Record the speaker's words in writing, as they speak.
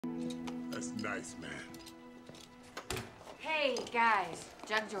That's nice, man. Hey, guys.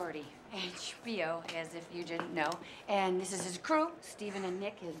 Jug Doherty, HBO, as if you didn't know. And this is his crew, Stephen and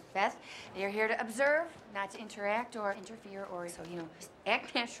Nick and Beth. They're here to observe, not to interact or interfere or so, you know, just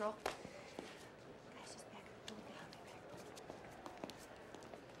act natural. Guys, just back up a little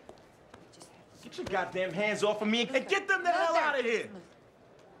bit. Get your goddamn hands off of me and get them the hell out of here!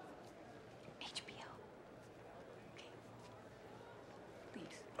 HBO. Okay. Please.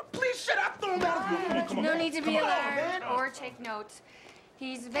 Please shut up, throw him out! Come on, No need to be Come on, alarmed man. or take notes.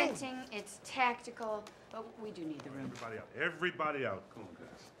 He's venting, it's tactical, but we do need the room. Everybody out. Everybody out. Come on,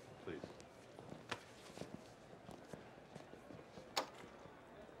 guys. Please.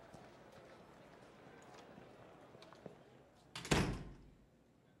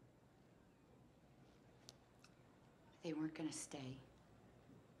 They weren't gonna stay.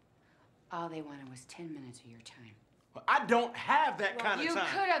 All they wanted was 10 minutes of your time. Well, I don't have that kind of time. You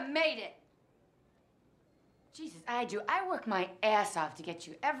could have made it. Jesus, I do. I work my ass off to get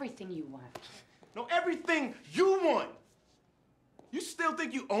you everything you want. No, everything you want. You still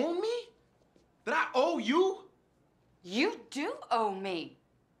think you own me? That I owe you? You do owe me.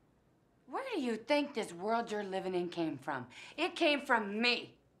 Where do you think this world you're living in came from? It came from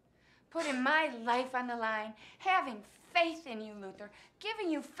me. Putting my life on the line, having faith in you, Luther,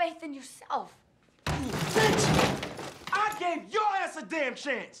 giving you faith in yourself. You bitch! I gave your ass a damn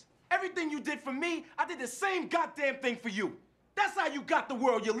chance. Everything you did for me, I did the same goddamn thing for you. That's how you got the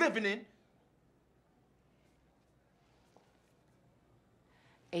world you're living in.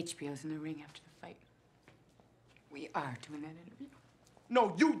 HBO's in the ring after the fight. We are doing that interview.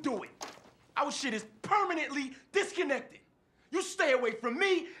 No, you do it. Our shit is permanently disconnected. You stay away from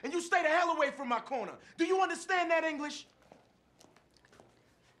me, and you stay the hell away from my corner. Do you understand that English?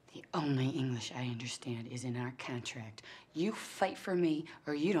 The only English I understand is in our contract. You fight for me,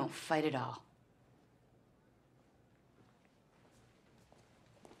 or you don't fight at all.